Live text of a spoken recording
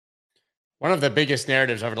One of the biggest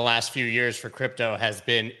narratives over the last few years for crypto has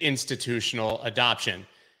been institutional adoption.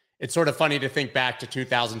 It's sort of funny to think back to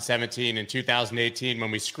 2017 and 2018 when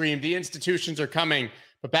we screamed the institutions are coming,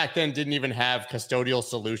 but back then didn't even have custodial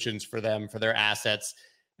solutions for them, for their assets.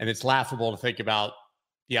 And it's laughable to think about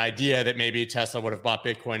the idea that maybe Tesla would have bought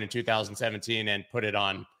Bitcoin in 2017 and put it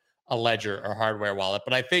on a ledger or hardware wallet.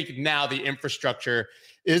 But I think now the infrastructure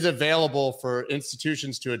is available for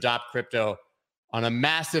institutions to adopt crypto on a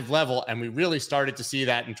massive level. And we really started to see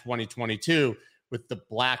that in 2022 with the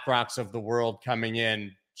BlackRocks of the world coming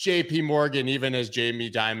in. JP Morgan, even as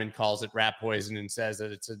Jamie Dimon calls it rat poison and says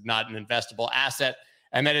that it's not an investable asset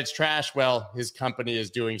and that it's trash, well, his company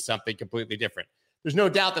is doing something completely different. There's no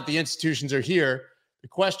doubt that the institutions are here. The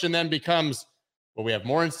question then becomes, will we have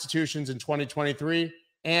more institutions in 2023?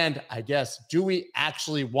 And I guess, do we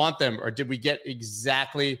actually want them, or did we get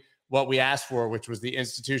exactly what we asked for, which was the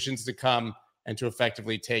institutions to come and to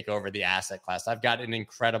effectively take over the asset class? I've got an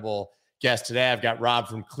incredible guest today. I've got Rob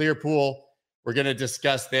from Clearpool. We're going to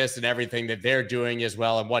discuss this and everything that they're doing as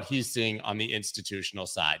well and what he's seeing on the institutional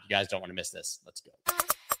side. You guys don't want to miss this. Let's go.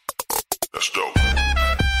 Let's go.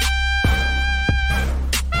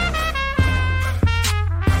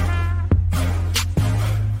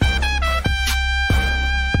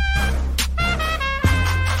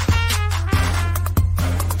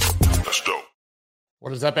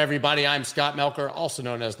 What is up, everybody? I'm Scott Melker, also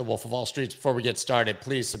known as the Wolf of Wall Street. Before we get started,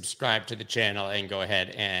 please subscribe to the channel and go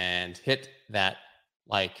ahead and hit that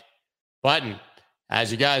like button.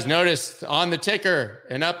 As you guys noticed on the ticker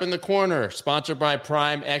and up in the corner, sponsored by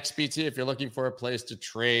Prime XBT. If you're looking for a place to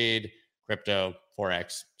trade crypto,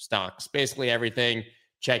 Forex, stocks, basically everything,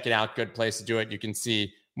 check it out. Good place to do it. You can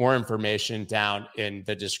see more information down in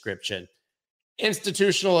the description.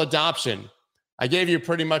 Institutional adoption. I gave you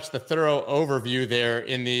pretty much the thorough overview there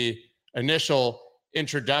in the initial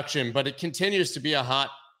introduction, but it continues to be a hot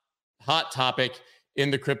topic in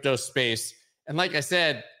the crypto space. And like I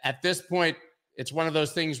said, at this point, it's one of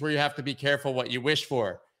those things where you have to be careful what you wish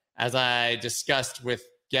for. As I discussed with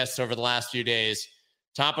guests over the last few days,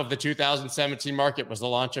 top of the 2017 market was the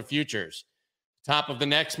launch of futures. Top of the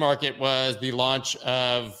next market was the launch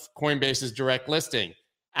of Coinbase's direct listing.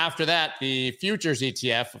 After that, the futures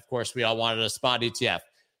ETF, of course, we all wanted a spot ETF.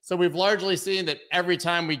 So we've largely seen that every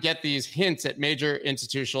time we get these hints at major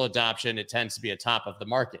institutional adoption, it tends to be a top of the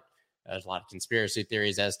market. There's a lot of conspiracy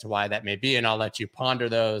theories as to why that may be, and I'll let you ponder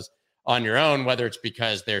those on your own, whether it's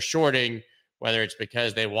because they're shorting, whether it's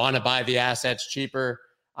because they want to buy the assets cheaper.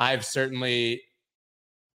 I've certainly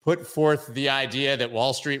put forth the idea that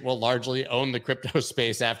Wall Street will largely own the crypto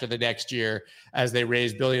space after the next year as they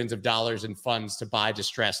raise billions of dollars in funds to buy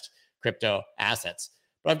distressed crypto assets.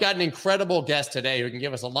 But I've got an incredible guest today who can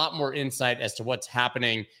give us a lot more insight as to what's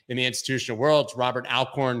happening in the institutional world. It's Robert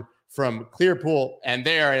Alcorn from Clearpool, and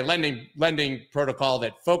they are a lending protocol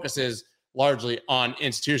that focuses largely on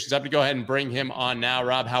institutions. I'm going to go ahead and bring him on now.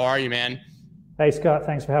 Rob, how are you, man? Hey, Scott.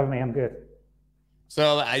 Thanks for having me. I'm good.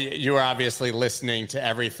 So you were obviously listening to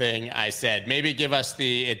everything I said. Maybe give us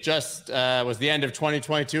it just was the end of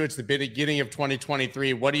 2022. It's the beginning of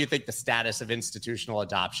 2023. What do you think the status of institutional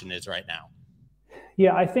adoption is right now?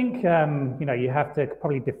 Yeah, I think, you have to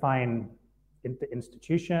probably define the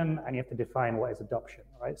institution and you have to define what is adoption,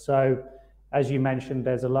 right? So as you mentioned,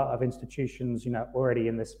 there's a lot of institutions, already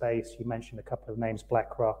in this space. You mentioned a couple of names,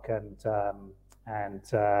 BlackRock and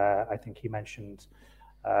I think you mentioned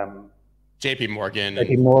JP Morgan.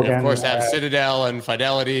 JP Morgan. We of course, have Citadel and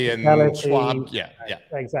Fidelity and Schwab. Yeah.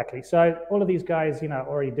 Exactly. So all of these guys,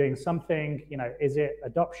 already doing something. Is it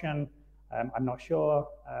adoption? I'm not sure.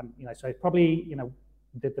 So probably,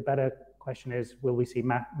 the better question is, will we see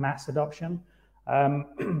mass adoption?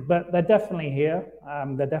 But they're definitely here.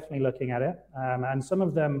 They're definitely looking at it. And some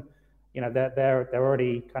of them, they're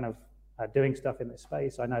already kind of doing stuff in this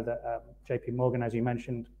space. I know that JP Morgan, as you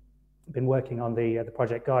mentioned, been working on the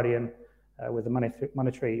Project Guardian. With the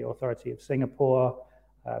Monetary Authority of Singapore,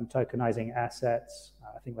 tokenizing assets.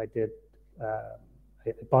 I think they did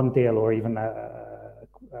a bond deal or even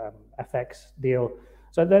a FX deal.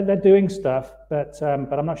 So they're doing stuff, but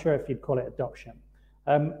I'm not sure if you'd call it adoption.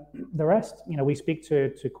 The rest, we speak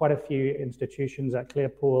to quite a few institutions at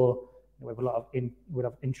Clearpool. We have a lot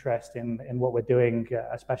of interest in what we're doing,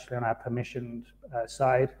 especially on our permissioned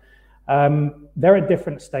side. There are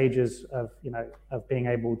different stages of being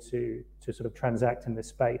able to sort of transact in this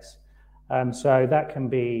space. So that can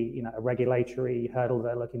be a regulatory hurdle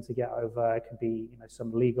they're looking to get over. It could be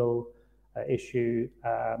some legal issue,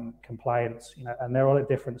 compliance, and they're all at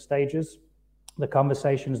different stages. The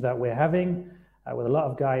conversations that we're having with a lot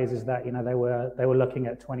of guys is that they were looking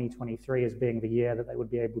at 2023 as being the year that they would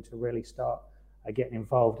be able to really start getting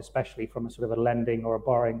involved, especially from a sort of a lending or a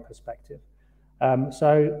borrowing perspective.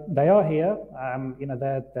 So they are here.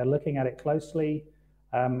 They're looking at it closely.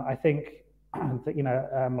 I think that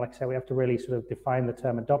like I said, we have to really sort of define the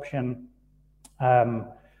term adoption.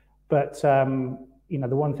 But the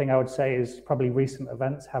one thing I would say is probably recent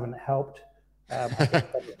events haven't helped. I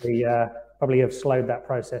think probably have slowed that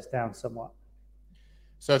process down somewhat.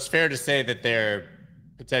 So it's fair to say that they're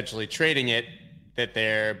potentially trading it, that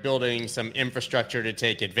they're building some infrastructure to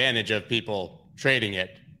take advantage of people trading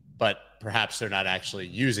it, but perhaps they're not actually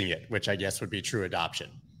using it, which I guess would be true adoption.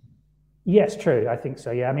 Yes, true. I think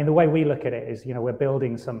so. Yeah. I mean, the way we look at it is, we're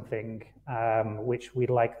building something which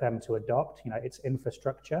we'd like them to adopt. It's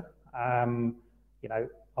infrastructure.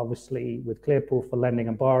 Obviously with Clearpool for lending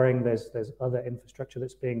and borrowing, there's other infrastructure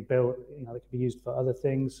that's being built, that can be used for other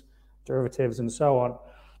things, derivatives and so on.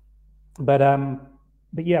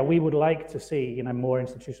 But yeah, we would like to see, more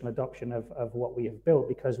institutional adoption of what we have built,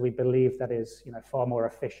 because we believe that is, far more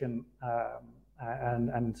efficient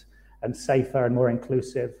and safer and more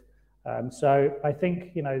inclusive. So I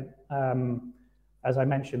think, as I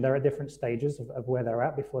mentioned, they're at different stages of where they're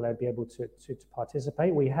at before they'd be able to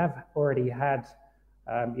participate. We have already had,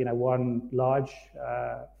 one large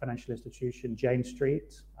financial institution, Jane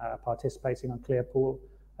Street, participating on Clearpool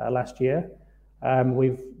last year.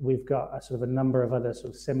 We've got a sort of a number of other sort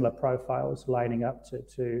of similar profiles lining up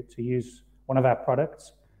to use one of our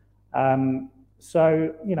products.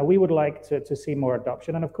 So we would like to see more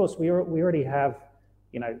adoption, and of course we already have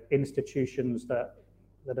institutions that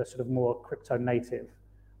are sort of more crypto native,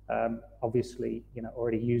 obviously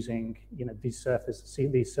already using these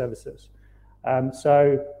services.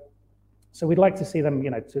 So we'd like to see them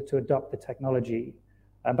to adopt the technology.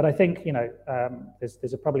 But I think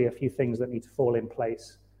there's probably a few things that need to fall in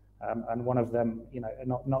place, and one of them,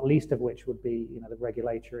 not least of which would be the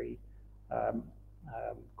regulatory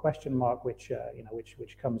question mark, which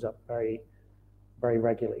comes up very, very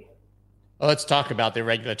regularly. Well, let's talk about the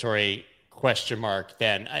regulatory question mark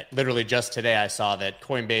then. Literally just today, I saw that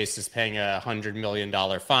Coinbase is paying a $100 million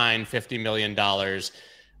fine, $50 million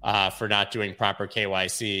for not doing proper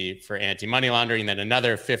KYC for anti-money laundering, then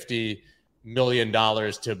another $50 million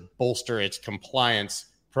to bolster its compliance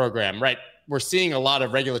program, right? We're seeing a lot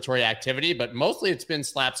of regulatory activity, but mostly it's been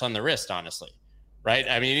slaps on the wrist, honestly, right?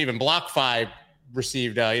 I mean, even BlockFi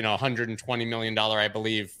received a $120 million, I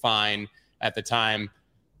believe, fine at the time.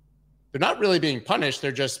 They're not really being punished.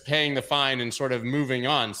 They're just paying the fine and sort of moving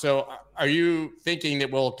on. So are you thinking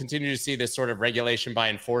that we'll continue to see this sort of regulation by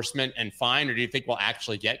enforcement and fine, or do you think we'll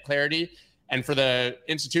actually get clarity? And for the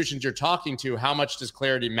institutions you're talking to, how much does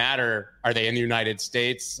clarity matter? Are they in the United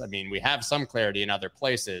States? I mean, we have some clarity in other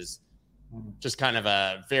places. Just kind of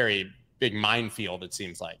a very big minefield, it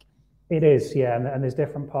seems like. It is, yeah, and there's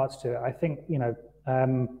different parts to it. I think,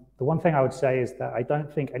 the one thing I would say is that I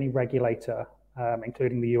don't think any regulator,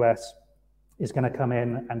 including the US, is going to come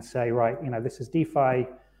in and say, right, this is DeFi.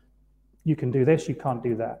 You can do this, you can't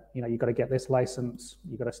do that. You've got to get this license,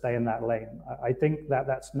 you've got to stay in that lane. I think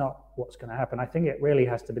that's not what's going to happen. I think it really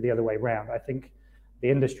has to be the other way around. I think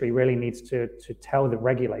the industry really needs to tell the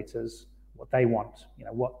regulators what they want.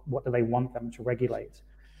 What do they want them to regulate?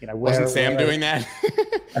 Wasn't Sam doing that?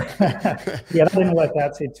 Yeah, that didn't work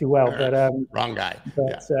out too well. But wrong guy.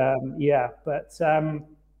 But so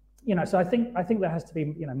I think there has to be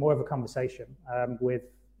more of a conversation with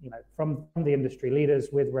from the industry leaders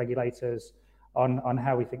with regulators on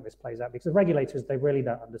how we think this plays out, because the regulators, they really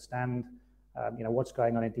don't understand what's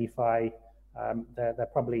going on in DeFi. They're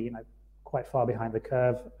probably quite far behind the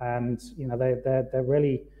curve, and they're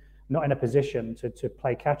really not in a position to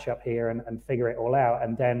play catch up here and figure it all out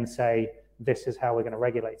and then say this is how we're going to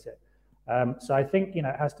regulate it. So I think it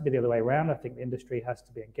has to be the other way around. I think the industry has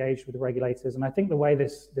to be engaged with the regulators, and I think the way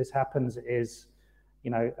this happens is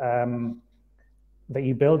that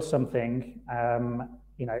you build something,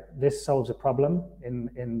 this solves a problem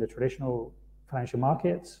in the traditional financial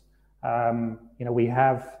markets. We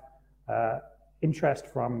have interest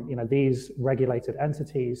from these regulated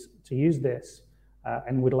entities to use this,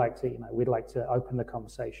 and we'd like to open the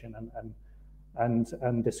conversation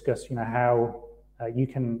and discuss how you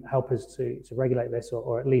can help us to regulate this,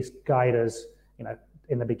 or at least guide us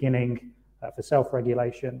in the beginning for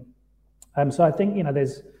self-regulation. So I think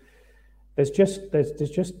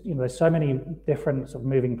there's so many different sort of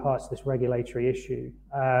moving parts to this regulatory issue,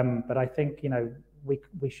 but I think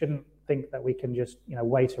we shouldn't think that we can just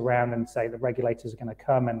wait around and say the regulators are going to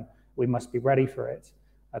come and we must be ready for it.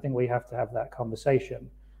 I think we have to have that conversation,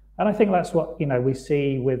 and I think that's what we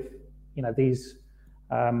see with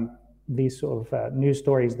these sort of news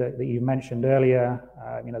stories that you mentioned earlier,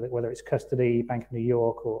 that whether it's custody, Bank of New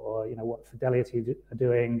York, or what Fidelity are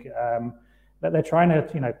doing, that they're trying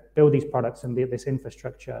to build these products and this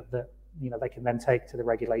infrastructure that they can then take to the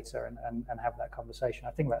regulator and have that conversation.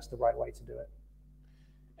 I think that's the right way to do it.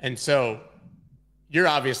 And so you're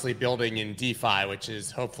obviously building in DeFi, which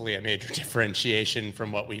is hopefully a major differentiation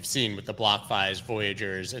from what we've seen with the BlockFi's,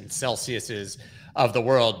 Voyagers, and Celsiuses of the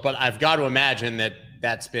world. But I've got to imagine that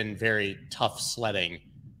that's been very tough sledding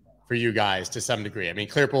for you guys to some degree. I mean,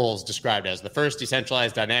 Clearpool is described as the first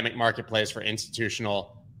decentralized dynamic marketplace for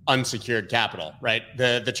institutional unsecured capital, right?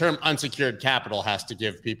 The term unsecured capital has to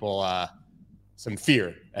give people some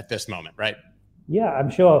fear at this moment, right? Yeah, I'm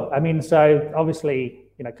sure. I mean, so obviously,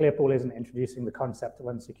 Clearpool isn't introducing the concept of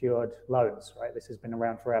unsecured loans, right? This has been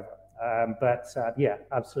around forever. But yeah,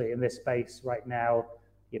 absolutely. In this space right now,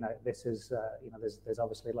 this is, there's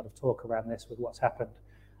obviously a lot of talk around this with what's happened.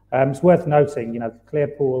 It's worth noting,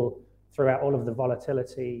 Clearpool, throughout all of the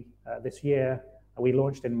volatility this year, we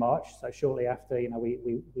launched in March. So shortly after,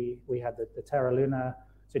 we had the Terra Luna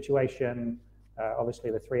situation,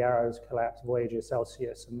 obviously the Three Arrows collapse, Voyager,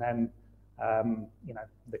 Celsius, and then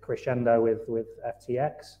the crescendo with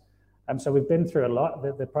FTX. So we've been through a lot.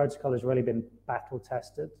 The protocol has really been battle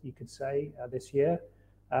tested, you could say, this year.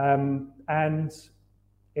 And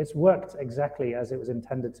it's worked exactly as it was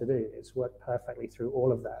intended to do. It's worked perfectly through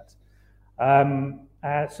all of that.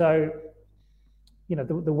 So,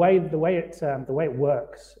 the way it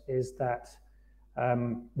works is that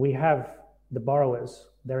we have the borrowers.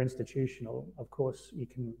 They're institutional. Of course,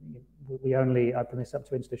 we only open this up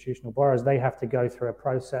to institutional borrowers. They have to go through a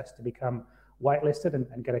process to become whitelisted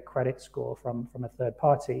and get a credit score from a third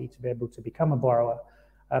party to be able to become a borrower.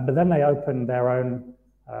 But then they open their own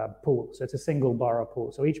pool. So it's a single borrower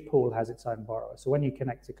pool. So each pool has its own borrower. So when you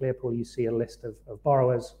connect to Clearpool, you see a list of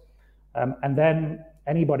borrowers. And then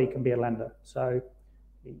anybody can be a lender. So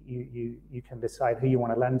you can decide who you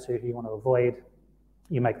want to lend to, who you want to avoid.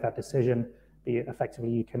 You make that decision.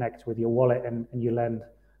 Effectively, you connect with your wallet and you lend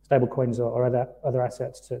stablecoins or other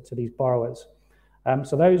assets to these borrowers.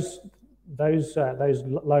 So those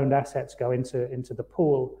loaned assets go into the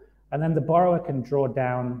pool, and then the borrower can draw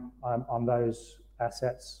down on those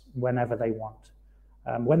assets whenever they want.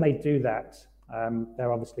 When they do that,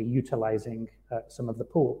 they're obviously utilizing some of the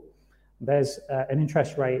pool. There's an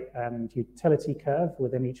interest rate and utility curve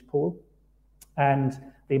within each pool, and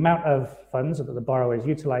the amount of funds that the borrower is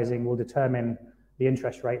utilizing will determine the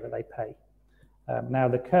interest rate that they pay. Now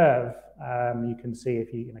the curve, you can see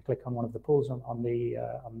if you click on one of the pools on the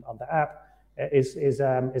app, is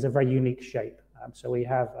a very unique shape. So we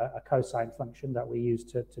have a cosine function that we use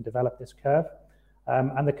to develop this curve,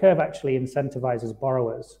 and the curve actually incentivizes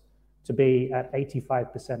borrowers to be at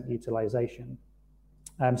 85% utilization.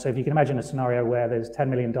 So if you can imagine a scenario where there's $10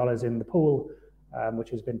 million in the pool, which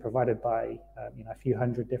has been provided by a few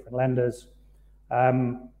hundred different lenders,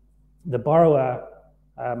 the borrower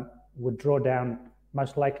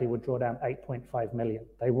most likely would draw down 8.5 million.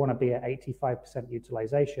 They want to be at 85%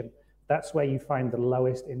 utilization. That's where you find the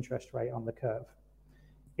lowest interest rate on the curve.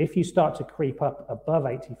 If you start to creep up above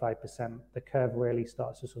 85%, the curve really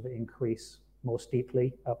starts to sort of increase more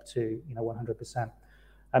steeply up to 100%.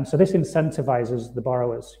 So this incentivizes the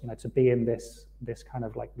borrowers, to be in this kind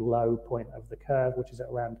of like low point of the curve, which is at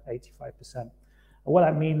around 85%. And what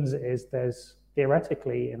that means is there's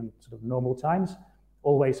theoretically, in sort of normal times,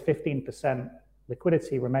 always 15%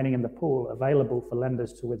 liquidity remaining in the pool available for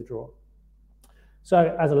lenders to withdraw.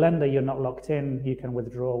 So as a lender, you're not locked in. You can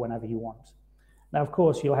withdraw whenever you want. Now, of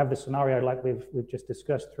course, you'll have the scenario like we've just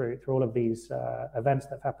discussed through all of these events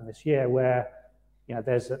that have happened this year, where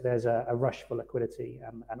there's a rush for liquidity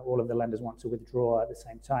and all of the lenders want to withdraw at the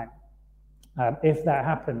same time. If that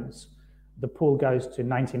happens, the pool goes to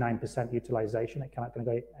 99% utilization. It cannot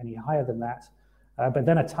go any higher than that. But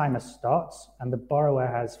then a timer starts, and the borrower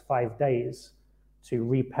has 5 days to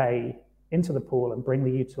repay into the pool and bring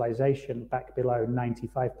the utilization back below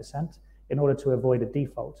 95% in order to avoid a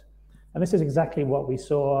default. And this is exactly what we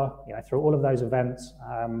saw through all of those events.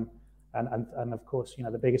 And of course,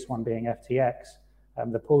 the biggest one being FTX.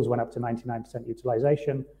 The pools went up to 99%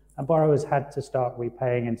 utilization, and borrowers had to start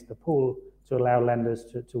repaying into the pool to allow lenders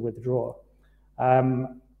to withdraw.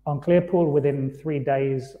 On Clearpool, within 3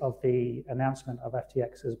 days of the announcement of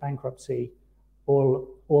FTX's bankruptcy,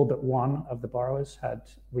 all but one of the borrowers had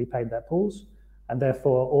repaid their pools, and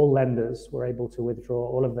therefore all lenders were able to withdraw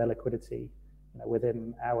all of their liquidity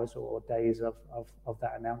within hours or days of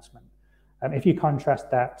that announcement. If you contrast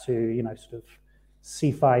that to sort of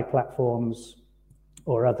CeFi platforms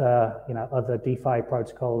or other DeFi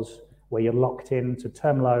protocols, where you're locked into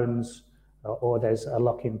term loans or there's a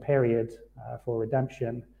lock-in period for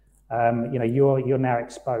redemption, you're now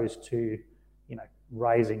exposed to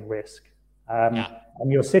rising risk.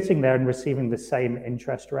 And you're sitting there and receiving the same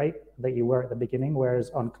interest rate that you were at the beginning, whereas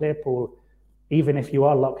on Clearpool, even if you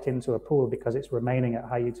are locked into a pool because it's remaining at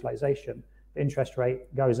high utilization, the interest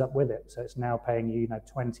rate goes up with it. So it's now paying you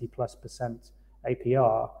 20+%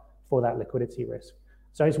 APR for that liquidity risk.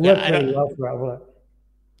 So it's worked really well for our work.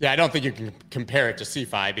 Yeah, I don't think you can compare it to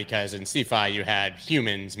CeFi, because in CeFi you had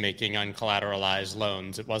humans making uncollateralized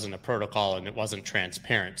loans. It wasn't a protocol and it wasn't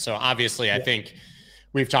transparent. So obviously, I think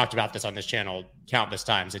we've talked about this on this channel countless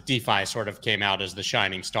times, that DeFi sort of came out as the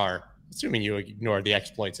shining star, assuming you ignore the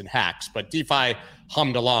exploits and hacks. But DeFi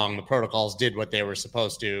hummed along. The protocols did what they were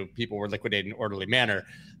supposed to. People were liquidated in an orderly manner.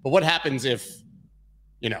 But what happens if,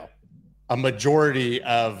 a majority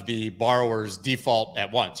of the borrowers default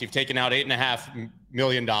at once? You've taken out $8.5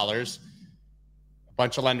 million. A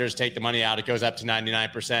bunch of lenders take the money out. It goes up to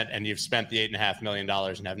 99%, and you've spent the $8.5 million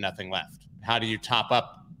and have nothing left. How do you top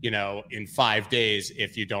up, in 5 days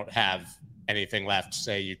if you don't have anything left?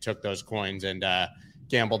 Say you took those coins and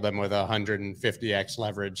gambled them with 150x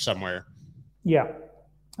leverage somewhere. Yeah,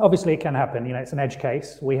 obviously it can happen. It's an edge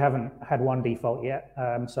case. We haven't had one default yet,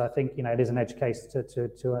 so I think it is an edge case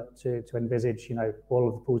to envisage all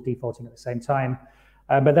of the pools defaulting at the same time.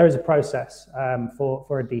 But there is a process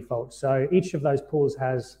for a default. So each of those pools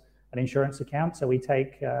has an insurance account. So we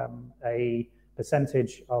take a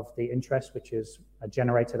percentage of the interest, which is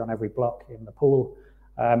generated on every block in the pool,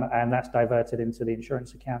 and that's diverted into the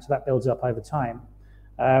insurance account. So that builds up over time.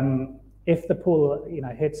 If the pool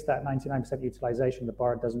hits that 99% utilization, the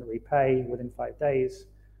borrower doesn't repay within 5 days,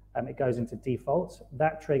 it goes into default.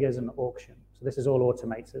 That triggers an auction. So this is all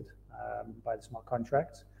automated by the smart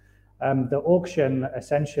contract. The auction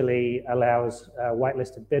essentially allows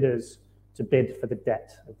whitelisted bidders to bid for the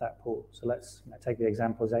debt of that pool. So let's take the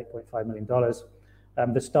example as $8.5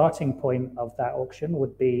 million. The starting point of that auction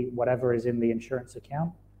would be whatever is in the insurance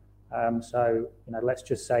account. So let's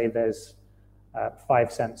just say there's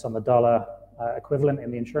 5 cents on the dollar equivalent in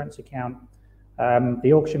the insurance account.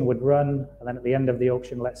 The auction would run, and then at the end of the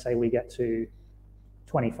auction, let's say we get to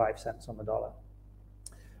 25 cents on the dollar.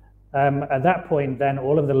 At that point, then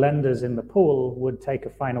all of the lenders in the pool would take a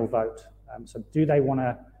final vote. So do they want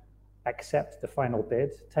to accept the final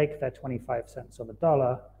bid, take their 25 cents on the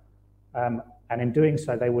dollar, and in doing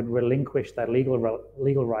so, they would relinquish their legal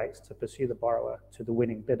rights to pursue the borrower to the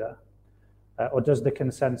winning bidder? Or does the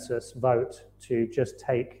consensus vote to just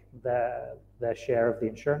take their share of the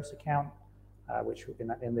insurance account, which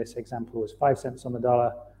in this example was 5 cents on the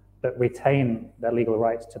dollar, but retain their legal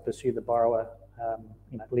rights to pursue the borrower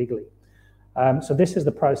legally? So this is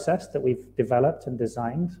the process that we've developed and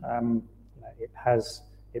designed. It has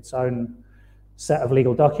its own set of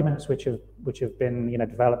legal documents which have been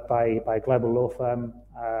developed by a global law firm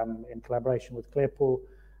in collaboration with Clearpool.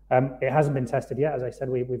 It hasn't been tested yet, as I said.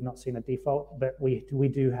 We've not seen a default, but we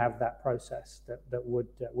do have that process that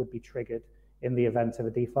would be triggered in the event of a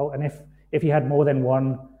default. And if you had more than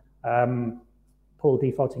one pool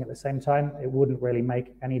defaulting at the same time, it wouldn't really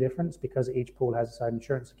make any difference, because each pool has its own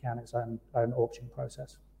insurance account, its own auction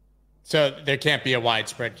process. So there can't be a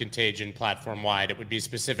widespread contagion platform-wide. It would be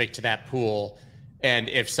specific to that pool. And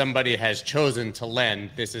if somebody has chosen to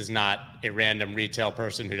lend, this is not a random retail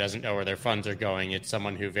person who doesn't know where their funds are going. It's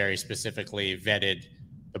someone who very specifically vetted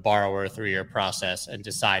the borrower through your process and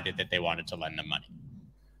decided that they wanted to lend them money.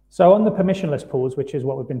 So on the permissionless pools, which is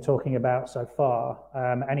what we've been talking about so far,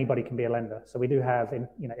 anybody can be a lender. So we do have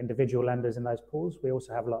individual lenders in those pools. We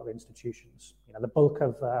also have a lot of institutions. The bulk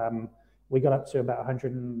of we got up to about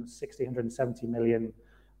 160, 170 million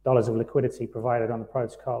dollars of liquidity provided on the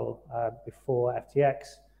protocol before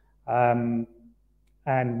FTX,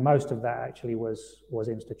 and most of that actually was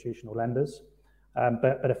institutional lenders.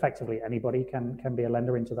 But effectively anybody can be a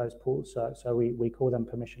lender into those pools. So we call them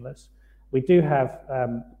permissionless. We do have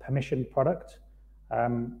permission product.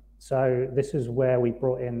 So this is where we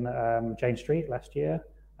brought in Jane Street last year.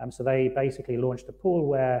 So they basically launched a pool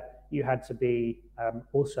where you had to be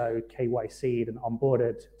also KYC'd and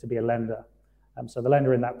onboarded to be a lender. So the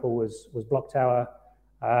lender in that pool was Block Tower,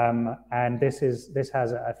 and this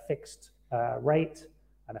has a fixed rate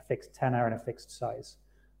and a fixed tenor and a fixed size.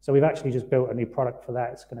 So we've actually just built a new product for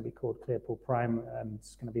that. It's going to be called Clearpool Prime, and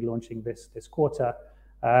it's going to be launching this quarter.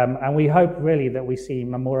 And we hope really that we see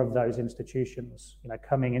more of those institutions,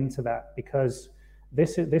 coming into that, because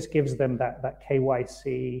this gives them that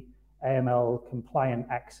KYC, AML compliant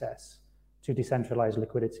access to decentralized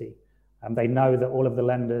liquidity. They know that all of the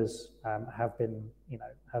lenders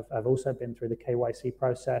have also been through the KYC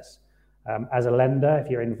process. As a lender,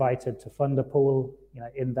 if you're invited to fund a pool,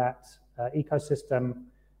 in that ecosystem,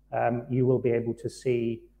 you will be able to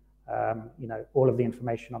see, all of the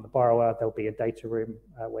information on the borrower. There'll be a data room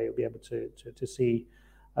where you'll be able to see,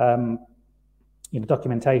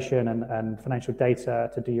 documentation and financial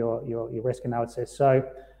data to do your risk analysis. So,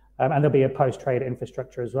 and there'll be a post-trade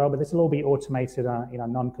infrastructure as well. But this will all be automated on,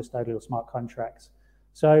 non-custodial smart contracts.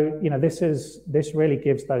 So, this really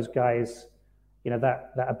gives those guys,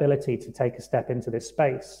 that ability to take a step into this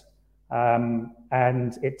space,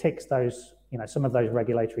 and it ticks those, some of those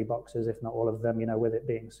regulatory boxes, if not all of them, with it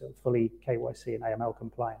being sort of fully KYC and AML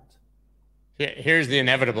compliant. Here's the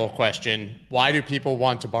inevitable question: why do people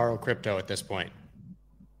want to borrow crypto at this point?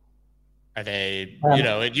 Are they,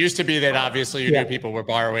 it used to be that obviously you knew people were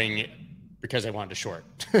borrowing because they wanted to short,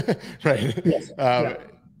 right? Yes.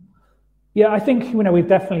 I think we've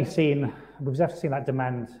definitely seen that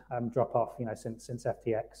demand drop off, since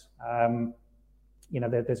FTX.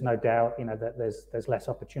 There's no doubt, that there's less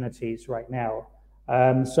opportunities right now.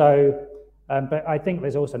 But I think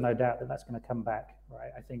there's also no doubt that that's going to come back,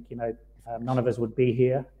 right? I think none of us would be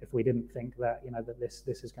here if we didn't think that that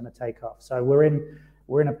this is going to take off. So we're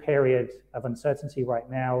in a period of uncertainty right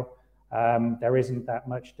now. There isn't that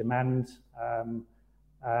much demand,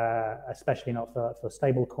 especially not for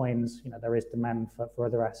stable coins. There is demand for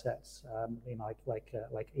other assets,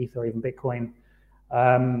 like Ether or even Bitcoin.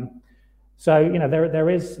 So there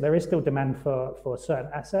is still demand for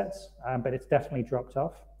certain assets, but it's definitely dropped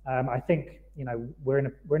off. I think we're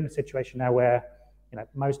in a situation now where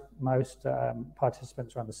most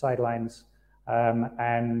participants are on the sidelines,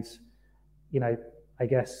 and I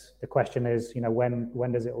guess the question is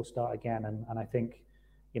when does it all start again? And I think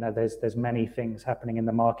there's many things happening in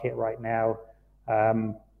the market right now,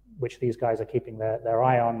 which these guys are keeping their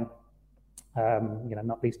eye on.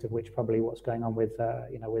 Not least of which probably what's going on with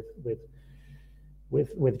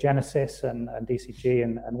Genesis and DCG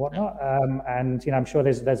and whatnot. And I'm sure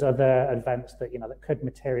there's other events that that could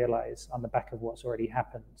materialize on the back of what's already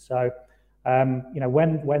happened. So when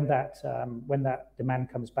that demand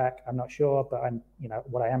comes back, I'm not sure, but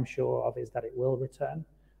what I am sure of is that it will return.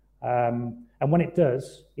 And when it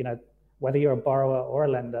does, whether you're a borrower or a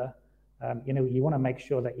lender, you want to make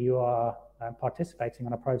sure that you are participating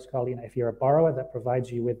on a protocol. If you're a borrower, that provides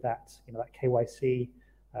you with that that KYC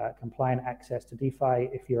compliant access to DeFi.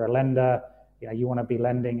 If you're a lender, you want to be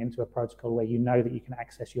lending into a protocol where that you can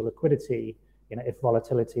access your liquidity, if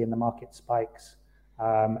volatility in the market spikes,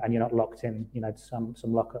 and you're not locked in, to some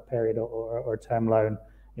lockup period or a term loan,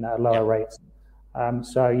 at lower rates.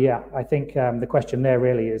 I think the question there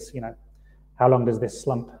really is, how long does this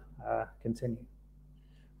slump continue?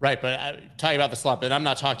 Right, but talking about the slump, and I'm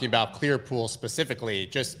not talking about Clearpool specifically,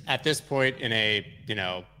 just at this point in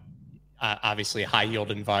a, obviously high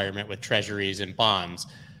yield environment with treasuries and bonds,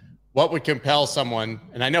 what would compel someone,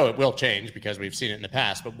 and I know it will change because we've seen it in the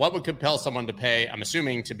past, but what would compel someone to pay, I'm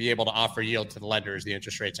assuming to be able to offer yield to the lenders, the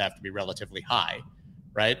interest rates have to be relatively high,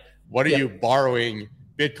 right? What are you borrowing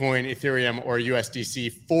Bitcoin, Ethereum, or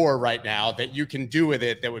USDC for right now that you can do with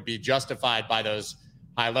it that would be justified by those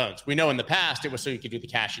high loans? We know in the past it was so you could do the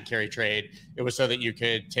cash and carry trade. It was so that you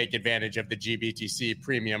could take advantage of the GBTC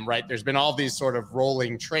premium, right? There's been all these sort of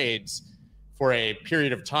rolling trades for a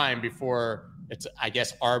period of time before it's, I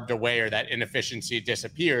guess, arbed away or that inefficiency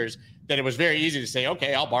disappears, that it was very easy to say,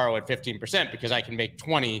 okay, I'll borrow at 15% because I can make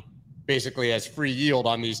 20 basically as free yield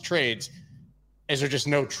on these trades. Is there just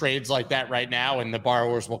no trades like that right now, and the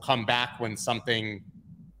borrowers will come back when something,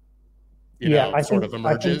 sort of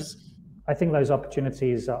emerges? I think those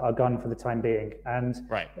opportunities are gone for the time being, and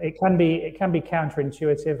it can be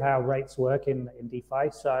counterintuitive how rates work in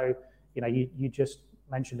DeFi. So you just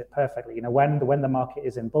mentioned it perfectly. When the market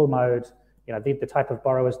is in bull mode, the type of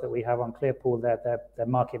borrowers that we have on Clearpool, they're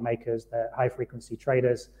market makers, they're high frequency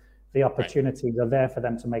traders. The opportunities are there for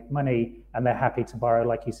them to make money, and they're happy to borrow,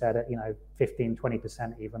 like you said, at 15,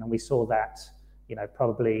 20% even. And we saw that,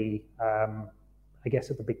 probably I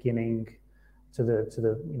guess at the beginning to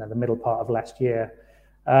the middle part of last year.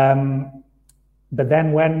 But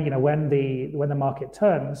then when the market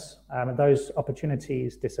turns, those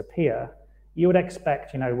opportunities disappear. You would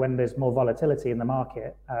expect, when there's more volatility in the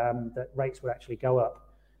market, that rates would actually go up.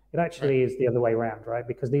 It actually is the other way around, right?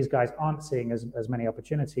 Because these guys aren't seeing as many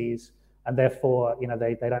opportunities, and therefore,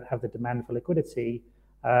 they don't have the demand for liquidity.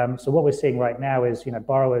 So what we're seeing right now is,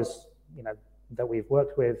 borrowers, that we've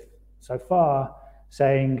worked with so far,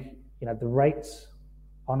 saying, the rates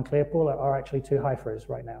on Clearpool are actually too high for us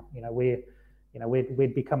right now.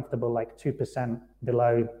 We'd be comfortable like 2%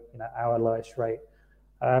 below, our lowest rate.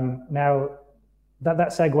 Now, that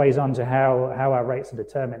segues on to how our rates are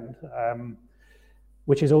determined,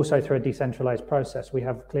 which is also through a decentralized process. We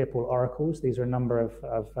have Clearpool oracles. These are a number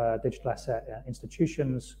of digital asset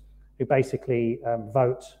institutions who basically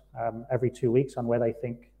vote every 2 weeks on where they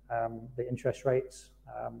think the interest rates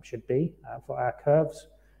should be for our curves.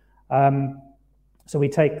 So we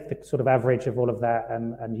take the sort of average of all of that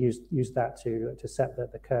and use that to set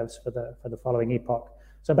the curves for the following epoch.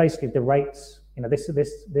 So basically, the rates,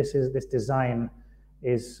 this design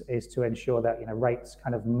is to ensure that rates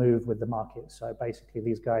kind of move with the market. So basically,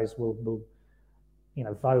 these guys will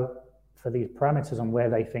vote for these parameters on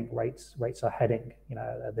where they think rates are heading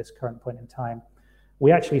at this current point in time.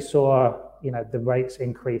 We actually saw the rates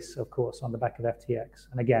increase, of course, on the back of FTX.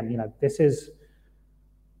 And again, this is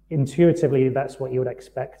intuitively that's what you would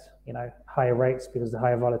expect, higher rates because of the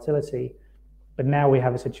higher volatility. But now we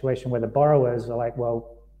have a situation where the borrowers are like,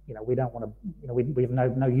 well, we don't want to, we have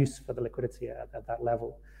no use for the liquidity at that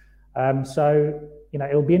level. So,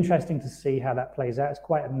 it'll be interesting to see how that plays out. It's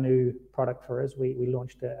quite a new product for us. We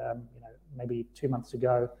launched it, maybe 2 months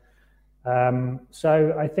ago.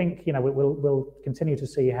 So I think, we'll continue to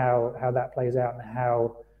see how that plays out and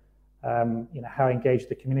how, how engaged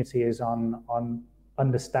the community is on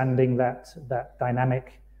understanding that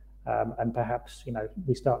dynamic. And perhaps,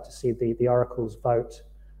 we start to see the oracles vote,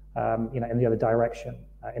 in the other direction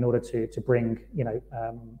in order to bring,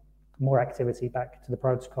 more activity back to the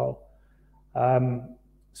protocol.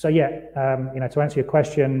 So yeah, to answer your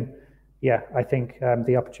question, yeah, I think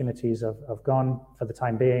the opportunities have gone for the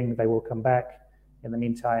time being. They will come back. In the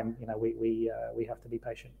meantime, we have to be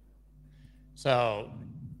patient. So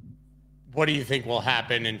what do you think will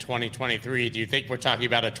happen in 2023? Do you think we're talking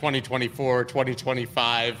about a 2024,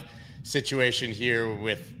 2025 situation here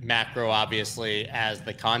with macro obviously as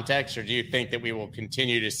the context, or do you think that we will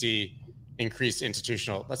continue to see increased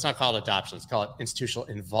institutional, let's not call it adoption, let's call it institutional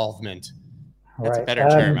involvement? That's a better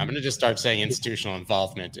term. I'm going to just start saying institutional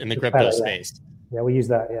involvement in the crypto space. Yeah, we use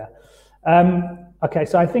that. Yeah. Okay.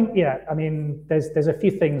 So I think, there's a few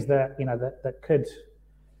things that, that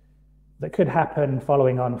could happen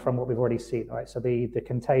following on from what we've already seen, right? So the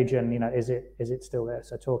contagion, is it still there?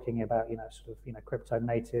 So talking about, crypto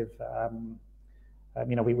native,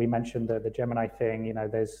 we mentioned the Gemini thing,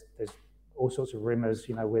 there's all sorts of rumors,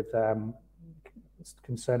 with,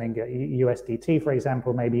 concerning USDT, for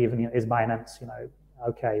example, maybe even is Binance,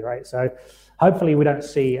 okay, right? So hopefully we don't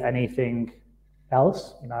see anything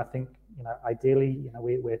else. I think ideally,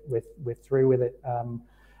 we're through with it.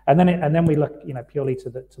 And then we look, purely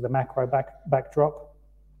to the macro backdrop,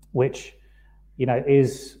 which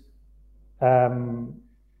is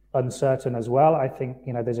uncertain as well. I think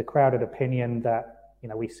there's a crowded opinion that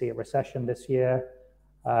we see a recession this year.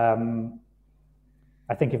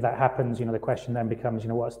 I think if that happens, the question then becomes,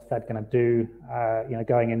 what's the Fed going to do,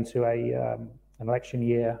 going into an election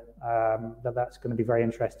year, that's going to be very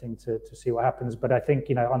interesting to see what happens. But I think,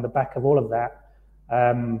 on the back of all of that,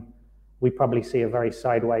 we probably see a very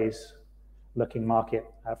sideways looking market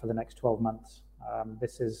for the next 12 months.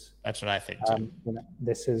 That's what I think too.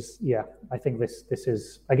 I think this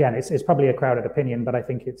is, again, it's probably a crowded opinion, but I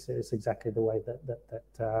think it's exactly the way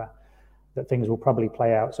that things will probably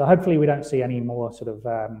play out. So hopefully we don't see any more sort of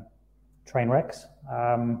train wrecks.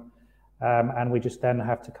 And we just then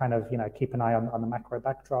have to kind of, keep an eye on the macro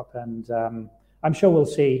backdrop. And I'm sure we'll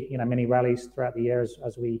see, mini rallies throughout the year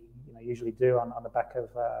as we usually do on the back of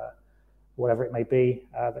whatever it may be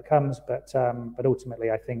that comes. But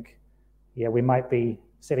ultimately, I think, we might be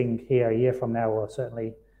sitting here a year from now, or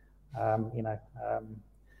certainly, 10,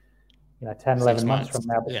 11 months from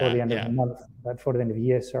now, before the end of the month, before the end of the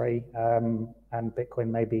year, sorry. And Bitcoin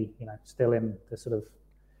may be, still in the sort of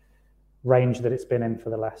range that it's been in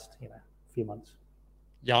for the last, few months.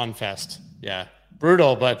 Yawn fest. Yeah.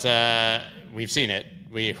 Brutal, but we've seen it.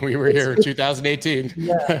 We were here in 2018.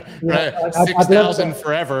 Right? 6,000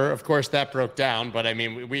 forever. Of course, that broke down, but I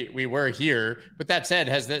mean, we were here. But that said,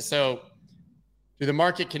 do the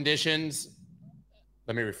market conditions,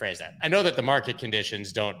 let me rephrase that. I know that the market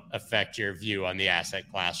conditions don't affect your view on the asset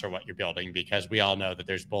class or what you're building, because we all know that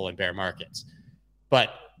there's bull and bear markets.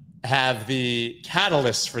 But have the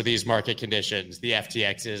catalysts for these market conditions, the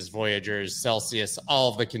FTXs, Voyagers, Celsius,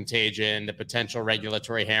 all of the contagion, the potential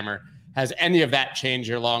regulatory hammer, has any of that changed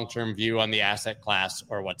your long-term view on the asset class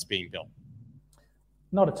or what's being built?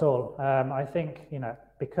 Not at all. I think,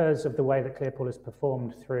 because of the way that Clearpool has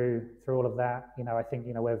performed through all of that, I think,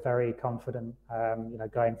 we're very confident,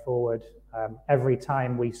 going forward. Every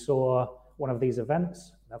time we saw one of these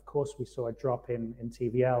events, of course, we saw a drop in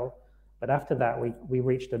TVL, but after that, we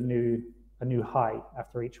reached a new high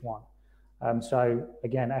after each one. So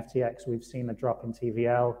again, FTX, we've seen a drop in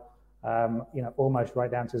TVL, almost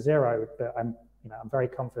right down to zero. But I'm very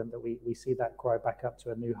confident that we see that grow back up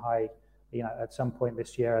to a new high, at some point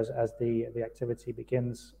this year as the activity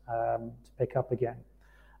begins to pick up again.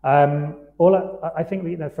 I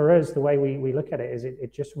think for us, the way we look at it is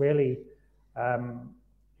it just really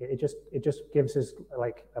it just gives us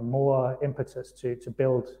like a more impetus to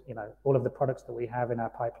build all of the products that we have in our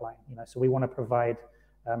pipeline. So we want to provide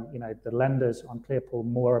the lenders on Clearpool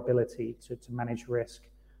more ability to manage risk,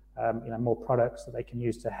 more products that they can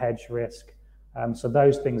use to hedge risk. So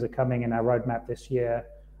those things are coming in our roadmap this year,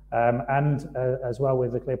 and as well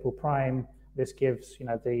with the Clearpool Prime. This gives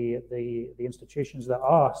the institutions that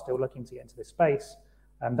are still looking to get into this space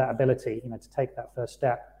that ability to take that first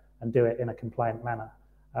step and do it in a compliant manner.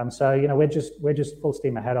 So we're just full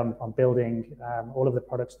steam ahead on building all of the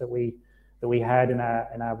products that we had in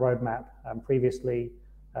our roadmap previously.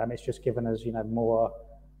 It's just given us more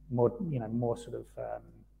sort of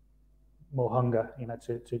more hunger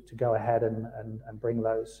to go ahead and bring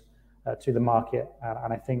those to the market.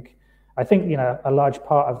 And I think a large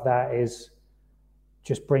part of that is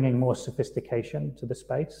just bringing more sophistication to the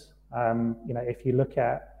space. If you look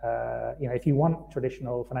at, if you want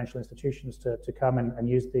traditional financial institutions to come and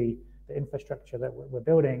use the infrastructure that we're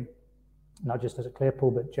building, not just as a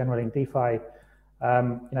Clearpool, but generally in DeFi,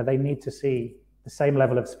 they need to see the same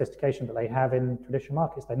level of sophistication that they have in traditional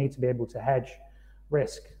markets. They need to be able to hedge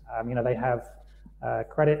risk. They have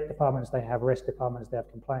credit departments, they have risk departments, they have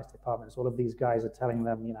compliance departments. All of these guys are telling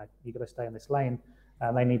them, you got to stay in this lane.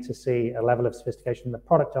 And they need to see a level of sophistication in the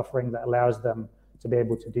product offering that allows them to be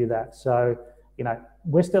able to do that. So,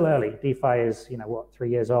 we're still early. DeFi is, 3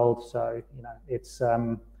 years old. So, it's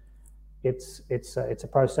a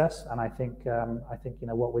process. And I think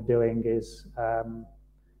what we're doing is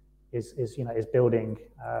building,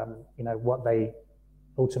 what they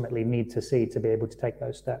ultimately need to see to be able to take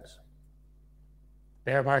those steps.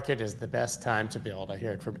 Bear market is the best time to build. I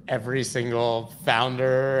hear it from every single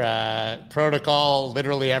founder, protocol,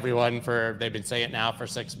 literally everyone. They've been saying it now for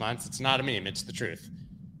 6 months. It's not a meme, it's the truth.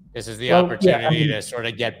 This is the opportunity to sort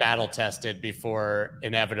of get battle tested before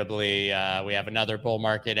inevitably we have another bull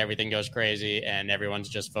market, everything goes crazy, and everyone's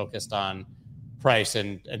just focused on price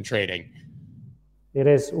and trading. It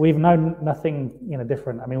is. We've known nothing,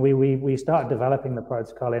 different. I mean, we started developing the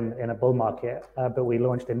protocol in a bull market, but we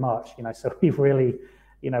launched in March. So we've really,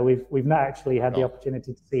 we've not actually had the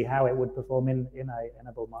opportunity to see how it would perform in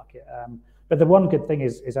a bull market. But the one good thing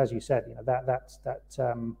is as you said, that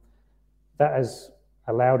has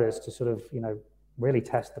allowed us to sort of, really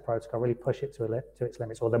test the protocol, really push it to its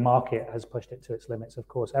limits, or the market has pushed it to its limits. Of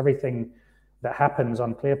course, everything that happens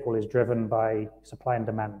on Clearpool is driven by supply and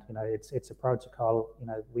demand. It's a protocol.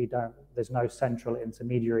 There's no central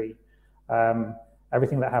intermediary.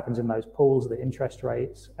 Everything that happens in those pools, the interest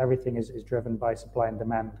rates, everything is driven by supply and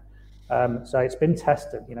demand. So it's been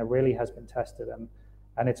tested. Really has been tested,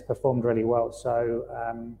 and it's performed really well. So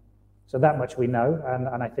that much we know,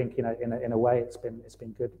 and I think in a way it's been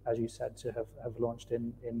good, as you said, to have launched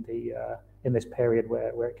in this period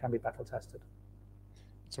where it can be battle tested.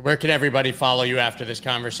 So where can everybody follow you after this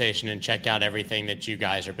conversation and check out everything that you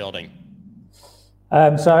guys are building?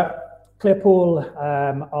 So Clearpool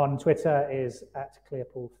on Twitter is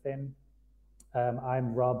 @ClearpoolFin.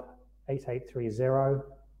 I'm Rob8830,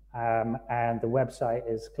 and the website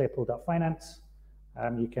is clearpool.finance.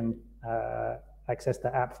 You can access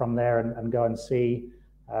the app from there and go and see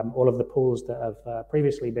all of the pools that have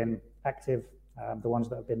previously been active, the ones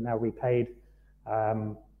that have been now repaid.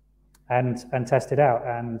 And test it out.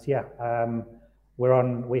 And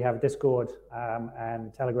we have Discord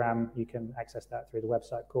and Telegram. You can access that through the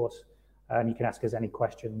website, of course, and you can ask us any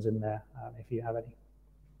questions in there if you have any.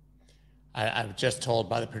 I'm just told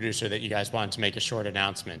by the producer that you guys wanted to make a short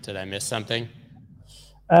announcement. Did I miss something?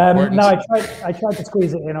 No, I tried to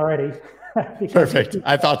squeeze it in already. Perfect.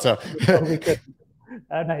 I thought so.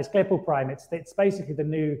 No, it's Clearpool Prime. It's basically the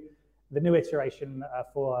new iteration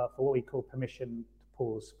for what we call permission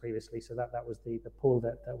pools previously. So that was the pool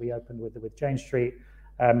that we opened with Jane Street.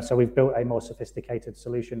 So we've built a more sophisticated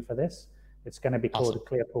solution for this. It's going to be called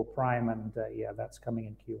Clearpool Prime, and that's coming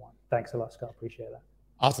in Q1. Thanks a lot, Scott. Appreciate that.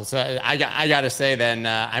 Awesome. So I got to say then,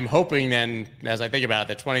 I'm hoping then, as I think about it,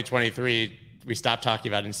 that 2023 we stop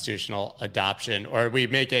talking about institutional adoption, or we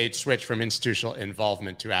make a switch from institutional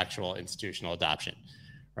involvement to actual institutional adoption,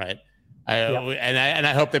 right? And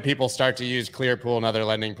I hope that people start to use Clearpool and other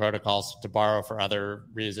lending protocols to borrow for other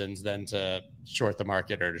reasons than to short the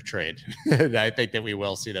market or to trade. I think that we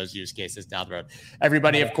will see those use cases down the road.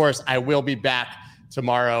 Everybody, of course, I will be back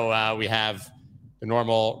tomorrow. We have the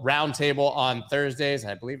normal roundtable on Thursdays.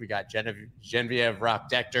 I believe we got Genevieve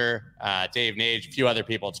Rock-Dector, Dave Nage, a few other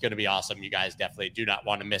people. It's going to be awesome. You guys definitely do not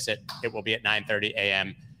want to miss it. It will be at 9:30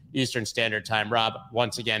 a.m. Eastern Standard Time. Rob,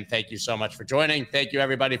 once again, thank you so much for joining. Thank you,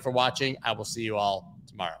 everybody, for watching. I will see you all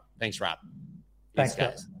tomorrow. Thanks, Rob. Thanks,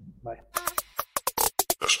 guys.